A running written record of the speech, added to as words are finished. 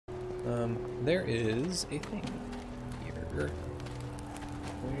There is a thing here. Where?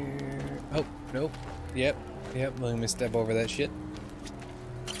 Oh, nope. Yep. Let me step over that shit.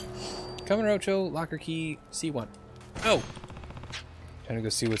 Kamarocho, locker key, C1. Oh! Trying to go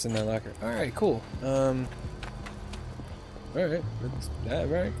see what's in that locker. Alright, cool. Alright.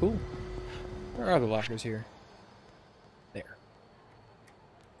 Alright, cool. Where are the lockers here? There.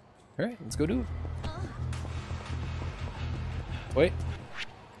 Alright, let's go do it. Wait.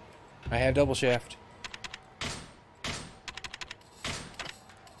 I have double shaft.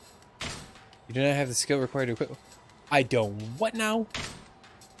 You do not have the skill required to equip. I don't. What now?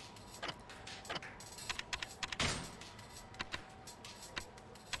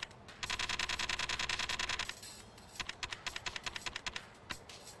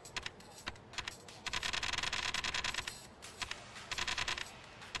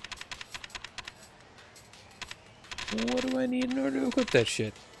 What do I need in order to equip that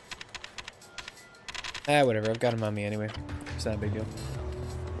shit? Ah, whatever. I've got him on me anyway. It's not a big deal.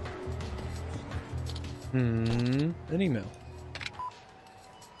 An email.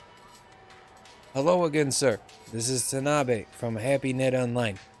 Hello again, sir. This is Tanabe from HappyNet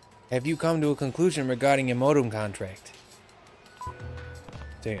Online. Have you come to a conclusion regarding your modem contract?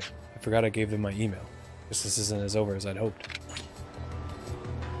 Damn, I forgot I gave them my email. Guess this isn't as over as I'd hoped.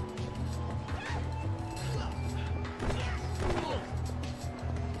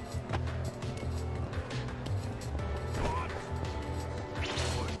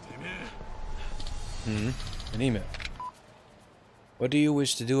 An email. What do you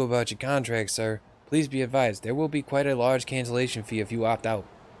wish to do about your contract, sir? Please be advised, there will be quite a large cancellation fee if you opt out.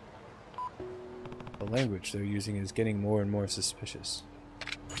 The language they're using is getting more and more suspicious.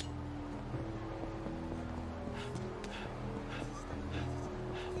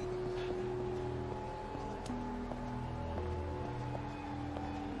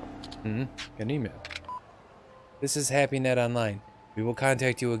 An email. This is HappyNet Online. We will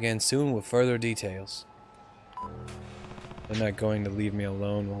contact you again soon with further details. They're not going to leave me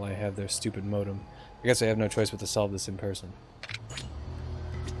alone while I have their stupid modem. I guess I have no choice but to solve this in person.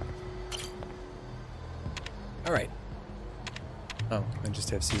 Alright. Oh, I just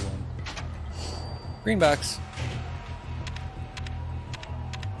have C1. Green box.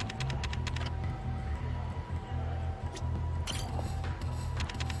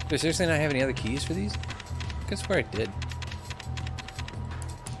 Do I seriously not have any other keys for these? I guess where I did.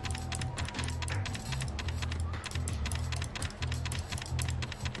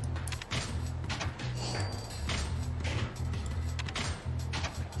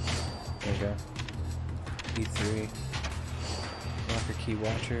 There we go. E3. Locker key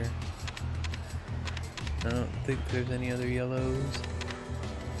watcher. I don't think there's any other yellows.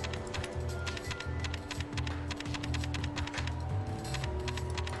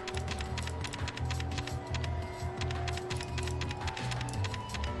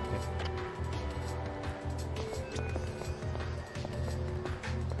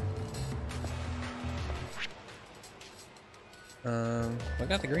 I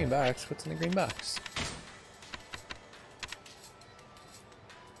got the green box. What's in the green box?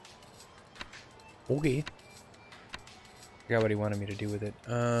 Okay. Forgot what he wanted me to do with it.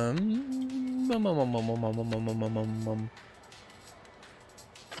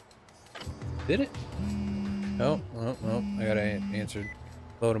 Did it? Oh, I gotta answer.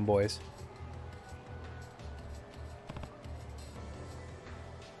 Load 'em, boys.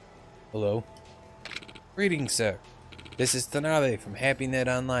 Hello. Greetings, sir. This is Tanabe from HappyNet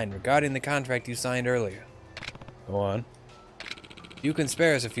Online regarding the contract you signed earlier. Go on. If you can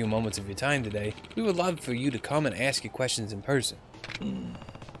spare us a few moments of your time today, we would love for you to come and ask your questions in person.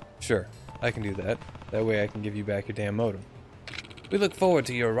 Sure, I can do that. That way I can give you back your damn modem. We look forward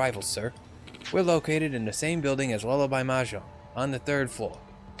to your arrival, sir. We're located in the same building as Lullaby Mahjong, on the 3rd floor.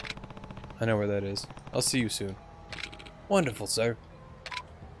 I know where that is. I'll see you soon. Wonderful, sir.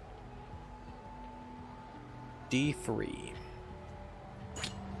 D3.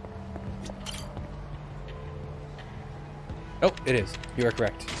 Oh, it is. You are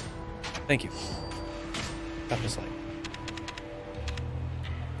correct. Thank you. Toughness light.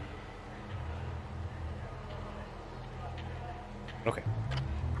 Okay.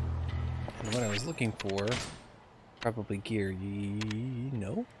 And what I was looking for, probably gear.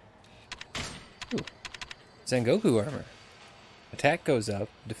 No? Ooh. Sengoku armor. Attack goes up,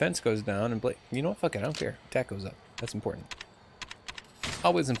 defense goes down, and you know what? Fuck it, I don't care. Attack goes up. That's important.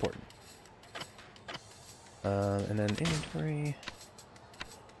 Always important. And then inventory.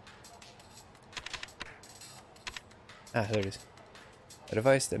 Ah, there it is. A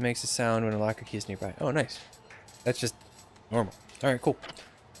device that makes a sound when a locker key is nearby. Oh, nice. That's just normal. Alright, cool.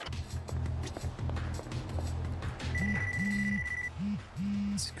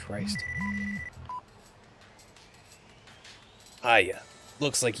 Christ. Hiya.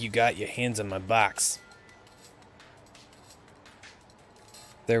 Looks like you got your hands on my box.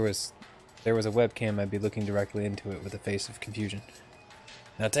 There was a webcam, I'd be looking directly into it with a face of confusion.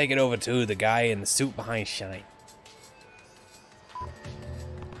 Now take it over to the guy in the suit behind Shine.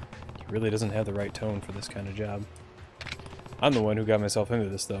 He really doesn't have the right tone for this kind of job. I'm the one who got myself into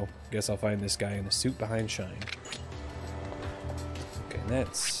this, though. Guess I'll find this guy in the suit behind Shine. Okay,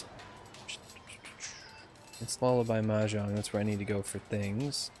 that's Lullaby Mahjong. That's where I need to go for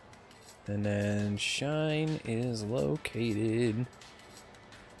things. And then Shine is located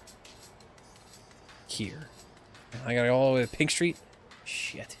here. I gotta go all the way to Pink Street?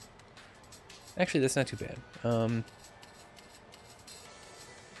 Shit. Actually, that's not too bad.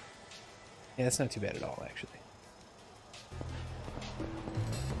 Yeah, that's not too bad at all, actually.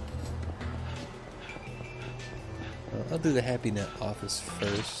 I'll do the Happy Net office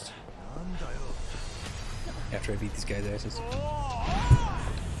first. After I beat these guys' asses.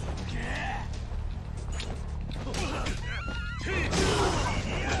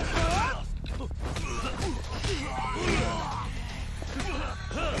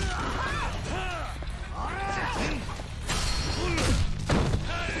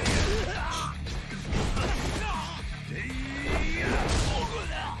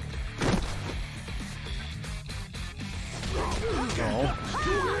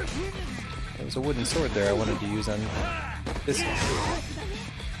 There was a wooden sword there I wanted to use on this guy.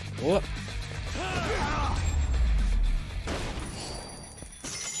 Whoop!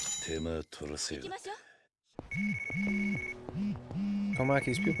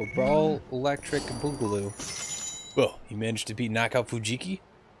 Komaki's pupil. Brawl Electric Boogaloo. Whoa, you managed to beat Knockout Fujiki?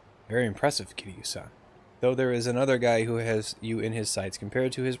 Very impressive, Kiryu-san. Though there is another guy who has you in his sights.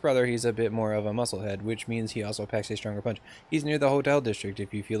 Compared to his brother, he's a bit more of a musclehead, which means he also packs a stronger punch. He's near the hotel district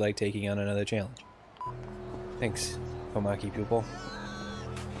if you feel like taking on another challenge. Thanks, Komaki pupil.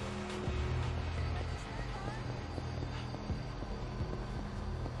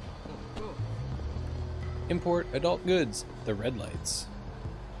 Import adult goods. The red lights.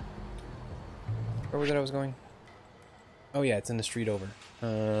 Where was it I was going? Oh yeah, it's in the street over.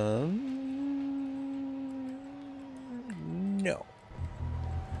 No.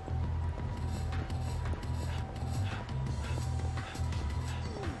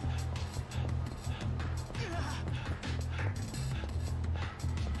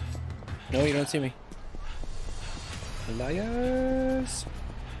 No, you don't see me. Liars.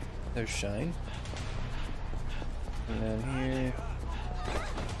 There's Shine. And then here.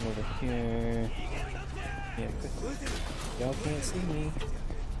 Over here. Yeah, y'all can't see me.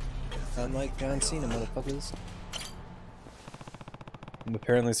 Unlike John Cena, motherfuckers. I'm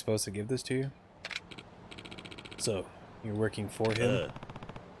apparently supposed to give this to you. So, you're working for him?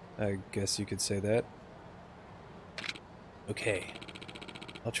 I guess you could say that. Okay.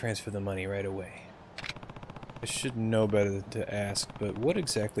 I'll transfer the money right away. I should know better than to ask, but what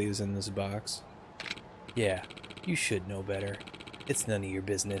exactly is in this box? Yeah, you should know better. It's none of your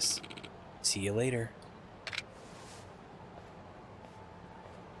business. See you later.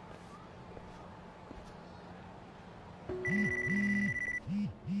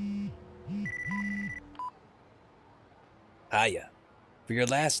 Hiya. For your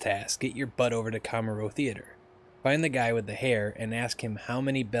last task, get your butt over to Kamuro Theater. Find the guy with the hair and ask him how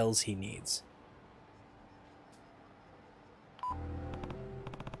many bells he needs.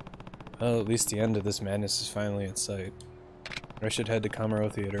 Well, at least the end of this madness is finally in sight. I should head to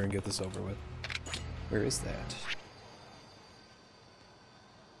Kamuro Theater and get this over with. Where is that?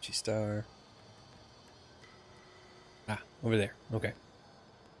 G-Star. Ah, over there. Okay.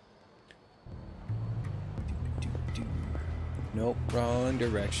 Nope, wrong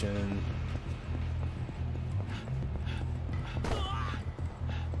direction.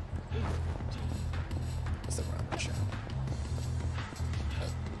 That's the wrong shot.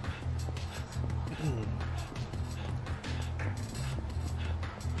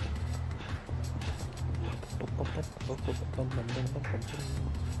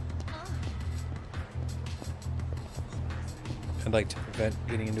 I'd like to prevent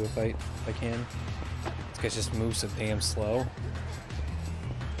getting into a fight if I can. This guy just moves so damn slow.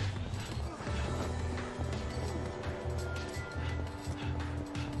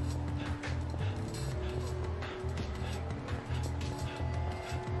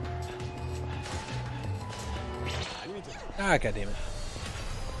 Ah, goddammit.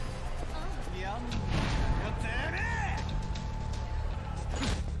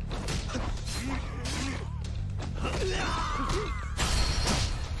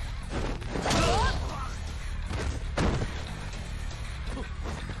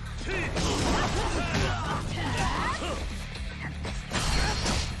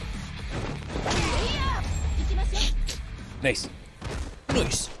 Nice.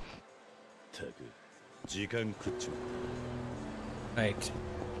 Nice. Right.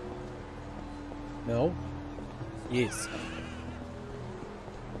 No. Yes.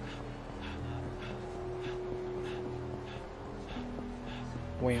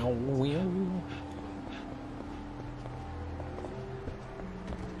 Wow, wow.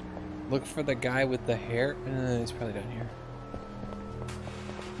 Look for the guy with the hair. He's probably down here.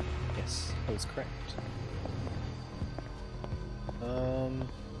 Yes, I was correct.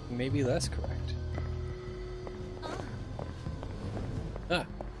 Maybe less correct. Ah.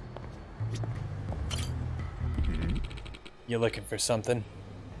 You looking for something?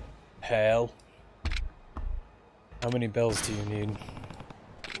 Hell. How many bells do you need?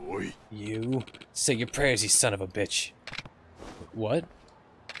 Oi. You? Say your prayers, you son of a bitch. What?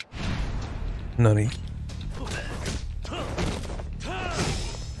 Nani?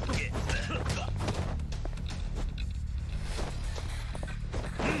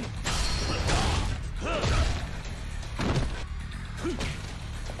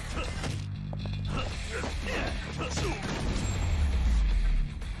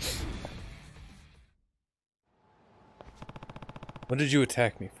 What did you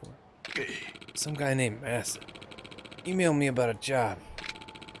attack me for? Some guy named Massa emailed me about a job.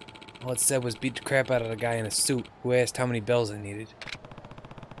 All it said was beat the crap out of the guy in a suit who asked how many bells I needed.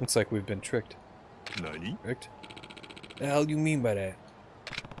 Looks like we've been tricked. Nani? Tricked? The hell do you mean by that?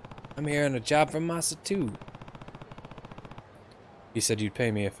 I'm here on a job from Massa too. He said you'd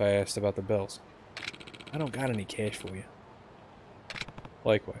pay me if I asked about the bells. I don't got any cash for you.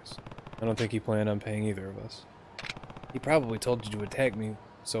 Likewise. I don't think he planned on paying either of us. He probably told you to attack me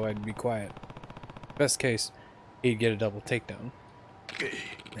so I'd be quiet. Best case, he'd get a double takedown.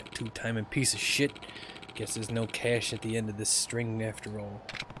 That two-timing piece of shit. Guess there's no cash at the end of this string after all.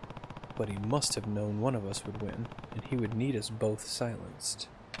 But he must have known one of us would win, and he would need us both silenced.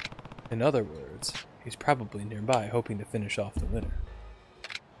 In other words, he's probably nearby hoping to finish off the winner.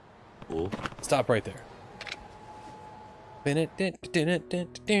 Oh. Stop right there.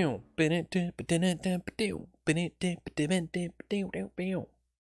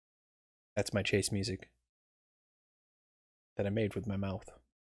 That's my chase music that I made with my mouth.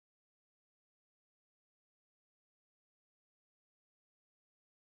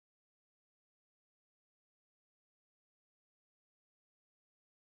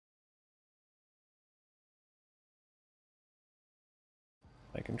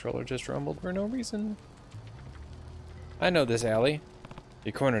 My controller just rumbled for no reason. I know this alley.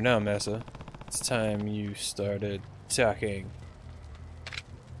 You're cornered now, Massa. It's time you started talking.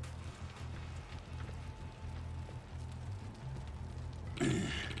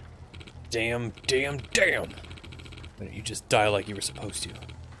 Damn. Why don't you just die like you were supposed to?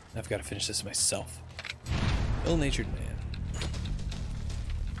 I've got to finish this myself. Ill-natured man.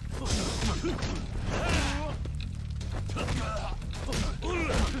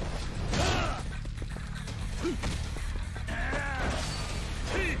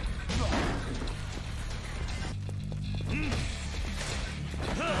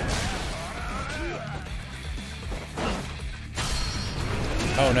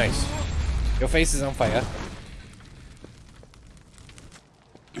 Oh, nice. Your face is on fire.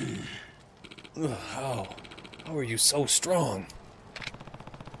 Oh, how are you so strong?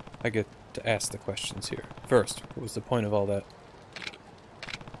 I get to ask the questions here. First, what was the point of all that?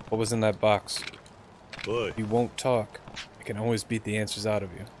 What was in that box? Boy. You won't talk. I can always beat the answers out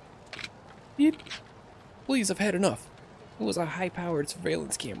of you. Beep. Please, I've had enough. It was a high-powered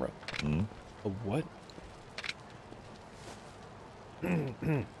surveillance camera. Hmm? A what?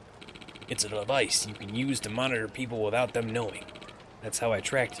 It's a device you can use to monitor people without them knowing. That's how I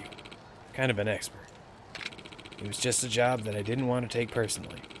tracked you. Kind of an expert. It was just a job that I didn't want to take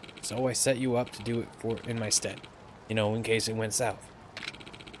personally. So I set you up to do it in my stead. You know, in case it went south.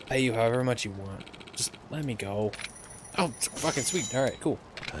 Pay you however much you want. Just let me go. Oh, fucking sweet. Alright, cool.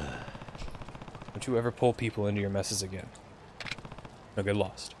 Don't you ever pull people into your messes again. Or get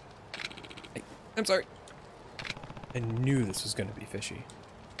lost. Hey, I'm sorry. I knew this was going to be fishy.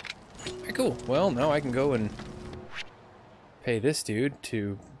 Alright, cool. Well, now I can go and pay this dude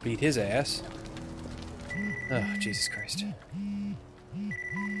to beat his ass. Oh, Jesus Christ.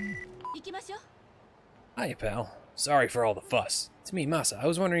 Hiya, pal. Sorry for all the fuss. It's me, Massa. I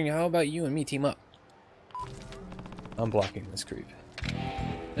was wondering how about you and me team up? I'm blocking this creep.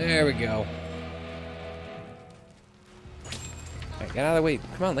 There we go. Alright, get out of the way.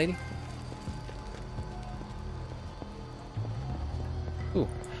 Come on, lady. Ooh,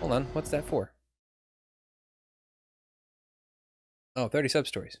 hold on. What's that for? Oh, 30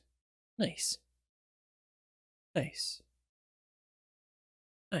 sub-stories. Nice. Nice.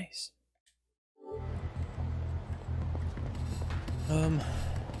 Nice.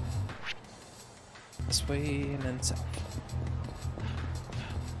 This way and then south.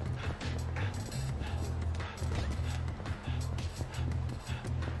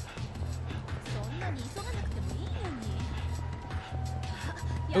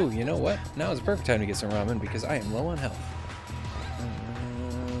 Oh, you know what? Now is the perfect time to get some ramen because I am low on health.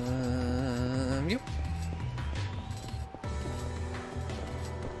 Yep.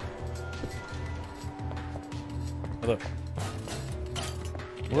 Hello.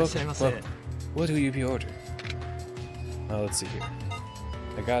 Welcome. What do you be ordering? Oh, let's see here.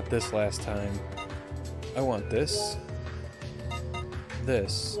 I got this last time. I want this.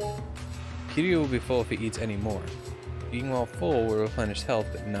 This. Kiryu will be full if he eats any more. Eating while full will replenish health,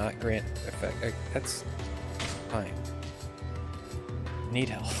 but not grant effect. That's fine. Need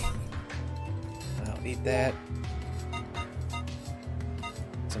health. I'll eat that.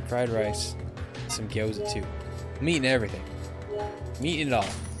 Some fried rice. Some gyoza too. I'm eating everything. I'm eating it all.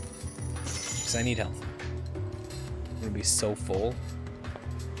 Because I need health. I'm gonna be so full.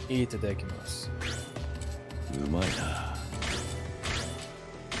 Itadakimasu.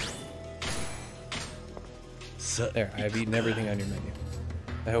 There, I have eaten everything on your menu.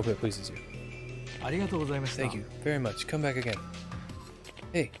 I hope it pleases you. Thank you very much. Come back again.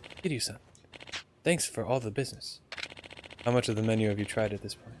 Hey, Kiryu-san. Thanks for all the business. How much of the menu have you tried at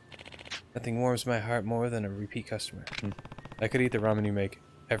this point? Nothing warms my heart more than a repeat customer. I could eat the ramen you make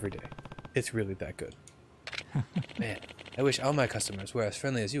every day. It's really that good. Man, I wish all my customers were as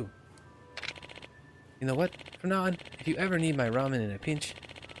friendly as you. You know what? From now on, if you ever need my ramen in a pinch,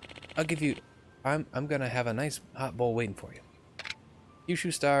 I'll give you... I'm gonna have a nice hot bowl waiting for you.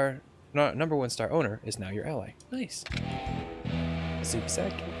 Yushu Star, #1 star owner, is now your ally. Nice.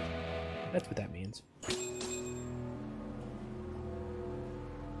 Sukisaki. That's what that means.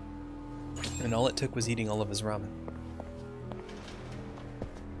 And all it took was eating all of his ramen.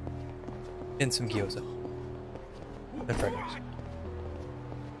 And some gyoza. And fried rice.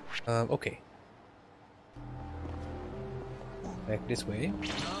 Okay. Back this way.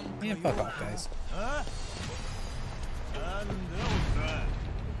 Yeah, fuck off, guys.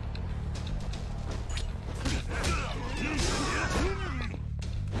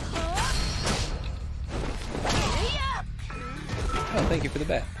 Oh, thank you for the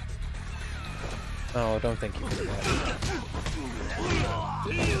bat. Oh, don't thank you for the bat.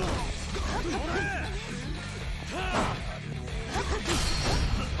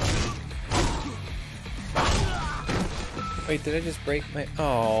 Wait, did I just break my...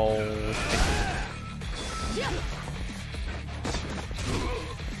 Oh.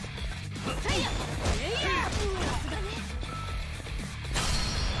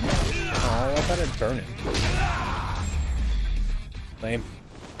 Oh, I thought I'd burn it. Lame.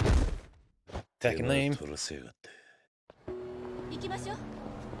 Attacking lame.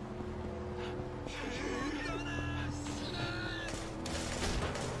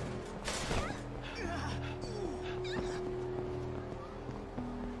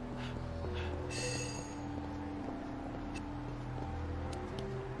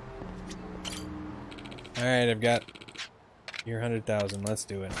 Alright, I've got your 100,000. Let's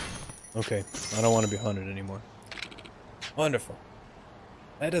do it. Okay, I don't want to be hunted anymore. Wonderful.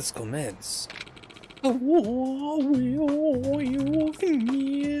 Let us commence. It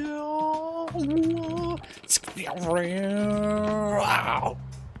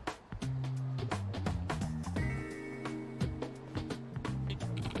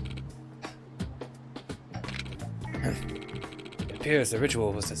appears the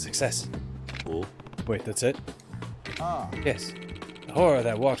ritual was a success. Oh. Wait, that's it? Yes. The horror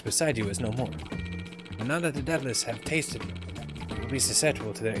that walks beside you is no more. And now that the deathless have tasted you, you will be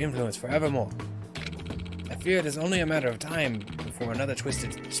susceptible to their influence forevermore. I fear it is only a matter of time before another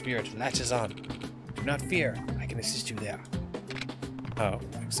twisted spirit latches on. Do not fear, I can assist you there. How,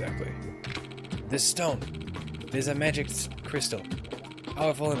 exactly? This stone. It is a magic crystal,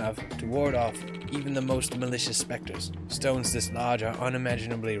 powerful enough to ward off even the most malicious specters. Stones this large are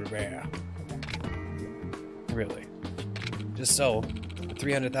unimaginably rare. Really. Just so, the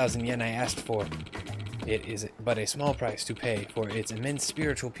 300,000 yen I asked for, it is but a small price to pay for its immense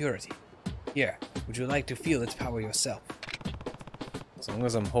spiritual purity. Here, would you like to feel its power yourself? As long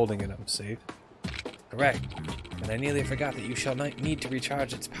as I'm holding it, I'm safe. Correct. And I nearly forgot that you shall not need to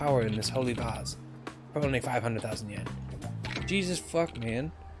recharge its power in this holy vase. For only 500,000 yen. Jesus fuck,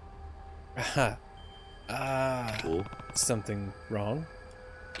 man. Something wrong?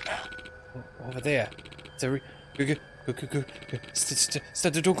 Over there. It's a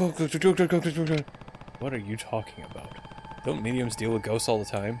What are you talking about? Don't mediums deal with ghosts all the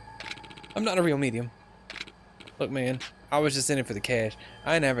time? I'm not a real medium. Look, man, I was just in it for the cash.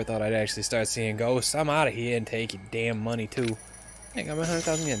 I never thought I'd actually start seeing ghosts. I'm out of here and take your damn money, too. I got my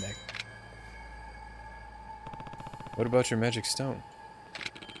 100,000 yen back. What about your magic stone?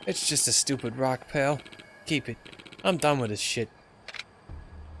 It's just a stupid rock, pal. Keep it. I'm done with this shit.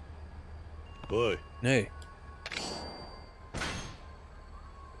 Boy. Hey.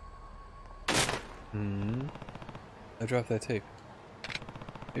 I dropped that tape.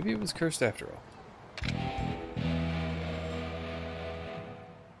 Maybe it was cursed after all.